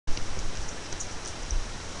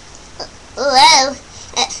Whoa.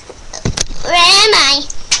 Where am I?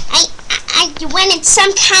 I went in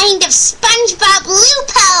some kind of SpongeBob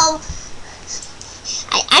loophole.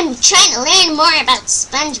 I'm trying to learn more about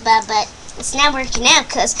SpongeBob, but it's not working out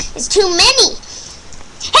because it's too many.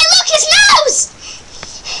 Hey, look, his nose!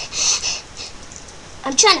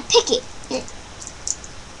 I'm trying to pick it.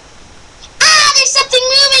 Ah, there's something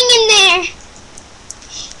moving in there.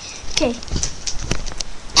 Okay.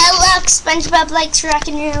 Oh, look, SpongeBob likes rock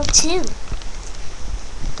and roll too.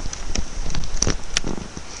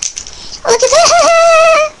 Look at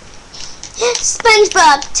that!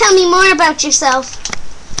 SpongeBob, tell me more about yourself.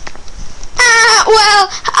 Well,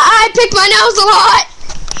 I pick my nose a lot.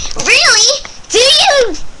 Really? Do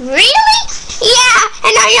you? Really? Yeah,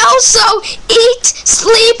 and I also eat,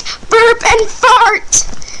 sleep, burp, and fart.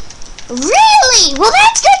 Really? Well,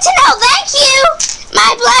 that's good to know. Thank you.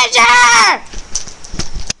 My pleasure.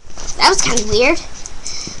 That was kind of weird.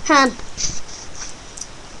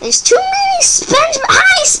 There's too many SpongeBob.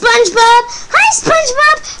 Hi, SpongeBob. Hi,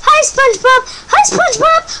 SpongeBob. Hi, SpongeBob. Hi,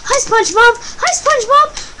 SpongeBob. Hi, SpongeBob. Hi, SpongeBob.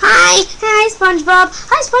 Hi. Hi, SpongeBob.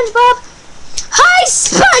 Hi, SpongeBob. Hi,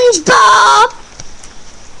 SpongeBob.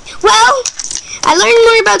 Well, I learned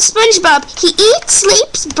more about SpongeBob. He eats,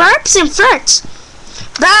 sleeps, burps, and farts.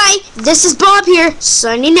 Bye. This is Bob here,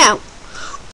 signing out.